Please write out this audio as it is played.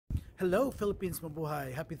Hello Philippines, mabuhay.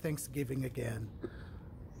 Happy Thanksgiving again.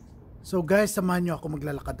 So guys, samahan nyo ako,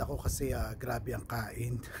 maglalakad ako kasi grabe ang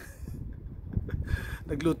kain.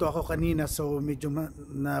 Nagluto ako kanina so medyo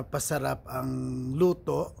napasarap ang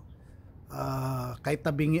luto. Kahit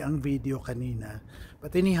tabingi ang video kanina.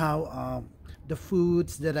 But anyhow, the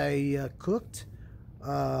foods that I cooked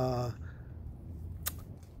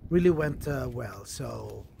really went well.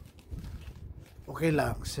 So okay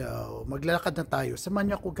lang. So, maglalakad na tayo.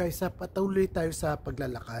 Samahan niyo ako guys, patuloy tayo sa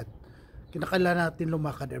paglalakad. Kinakailangan natin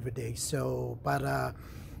lumakad everyday. So, para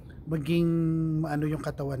maging ano yung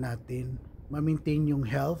katawan natin, ma-maintain yung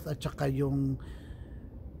health at saka yung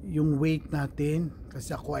weight natin.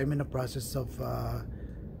 Kasi ako, I'm in a process of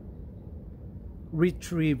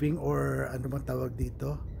retrieving or ano bang tawag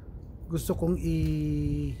dito. Gusto kong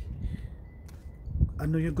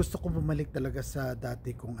gusto kong bumalik talaga sa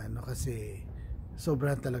dati kong kasi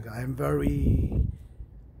sobrang talaga I'm very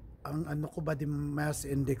ang ano ko, body mass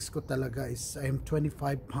index ko talaga is I'm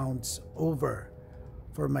 25 pounds over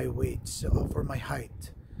for my weight, so for my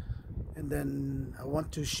height, and then I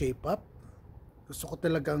want to shape up. Gusto ko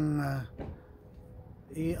talagang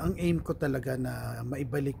ang aim ko talaga na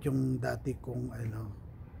maibalik yung dati kong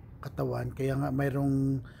katawan, kaya nga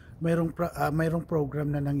mayroong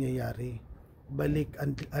program na nangyayari, balik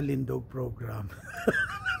Alindog program.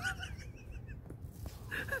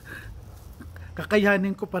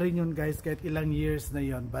 Kakayanin ko pa rin yun guys kahit ilang years na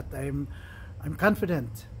yun, but I'm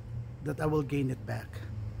confident that I will gain it back.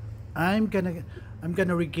 I'm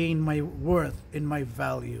gonna regain my worth and my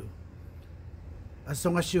value as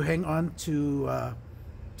long as you hang on to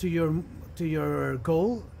your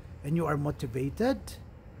goal and you are motivated.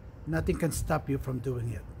 Nothing can stop you from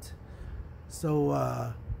doing it. So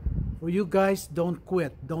for you guys, don't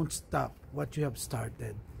quit, don't stop what you have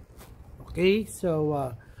started. Okay,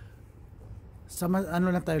 so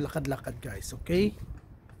ano lang tayo, lakad-lakad guys, okay?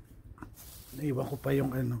 Naiwan ko pa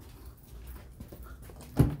yung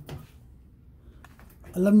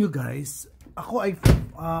Alam nyo guys, ako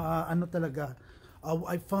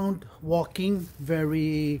I found walking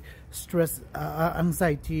very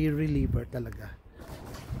anxiety reliever talaga.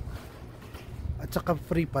 At saka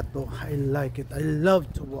free pa to. I like it. I love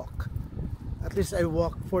to walk. At least I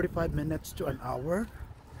walk 45 minutes to an hour.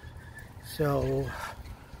 So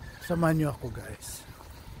samahan nyo ako guys.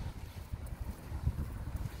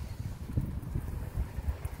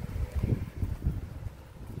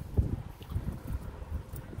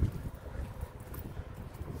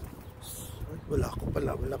 Wala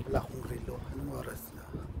pala akong relo. Anong oras na?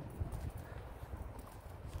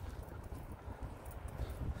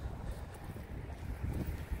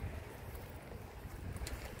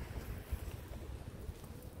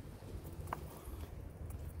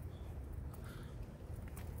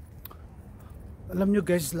 Alam nyo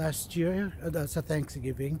guys, last year sa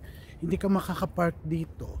Thanksgiving, hindi ka makakapark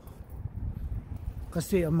dito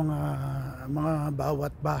kasi ang mga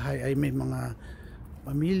bawat bahay ay may mga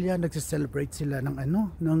pamilya, nagse-celebrate sila ng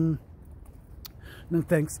ng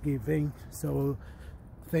Thanksgiving. So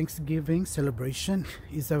Thanksgiving celebration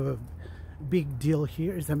is a big deal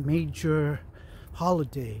here. It's a major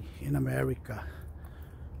holiday in America.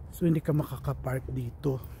 So hindi ka makakapark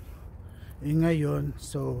dito. Ngayon,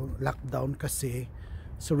 so lockdown kasi,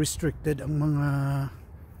 so restricted ang mga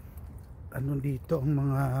dito, ang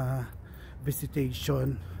mga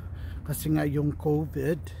visitation kasi nga yung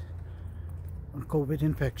COVID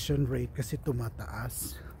infection rate kasi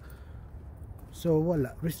tumataas. So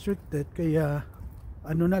wala, restricted, kaya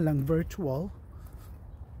na lang, virtual.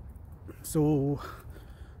 So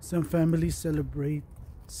some families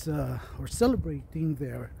celebrates or celebrating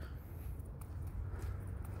their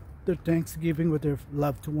Thanksgiving with their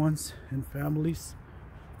loved ones and families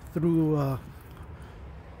through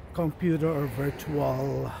computer or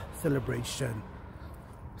virtual celebration.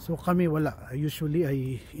 So kami wala. Usually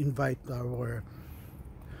I invite our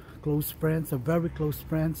close friends, very close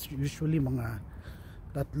friends, usually mga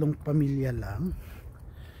 3 pamilya lang.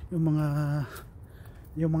 Yung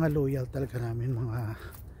mga loyal talaga namin,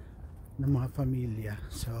 ng mga pamilya.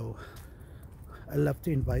 So I love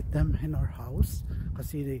to invite them in our house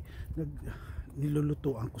kasi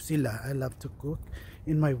nilulutuan ko sila. I love to cook,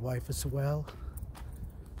 and my wife as well.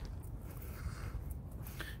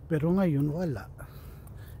 Pero ngayon wala.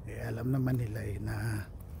 Alam naman nila na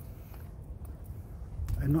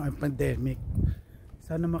ang pandemic.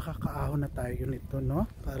 Sana makakaahon na tayo nito, no?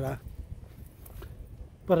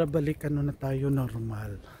 Para balik na tayo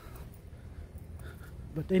normal.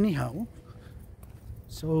 But anyhow,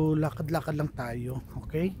 so lakad-lakad lang tayo,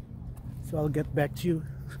 okay? So I'll get back to you.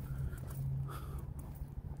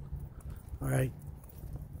 Alright.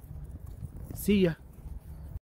 See ya.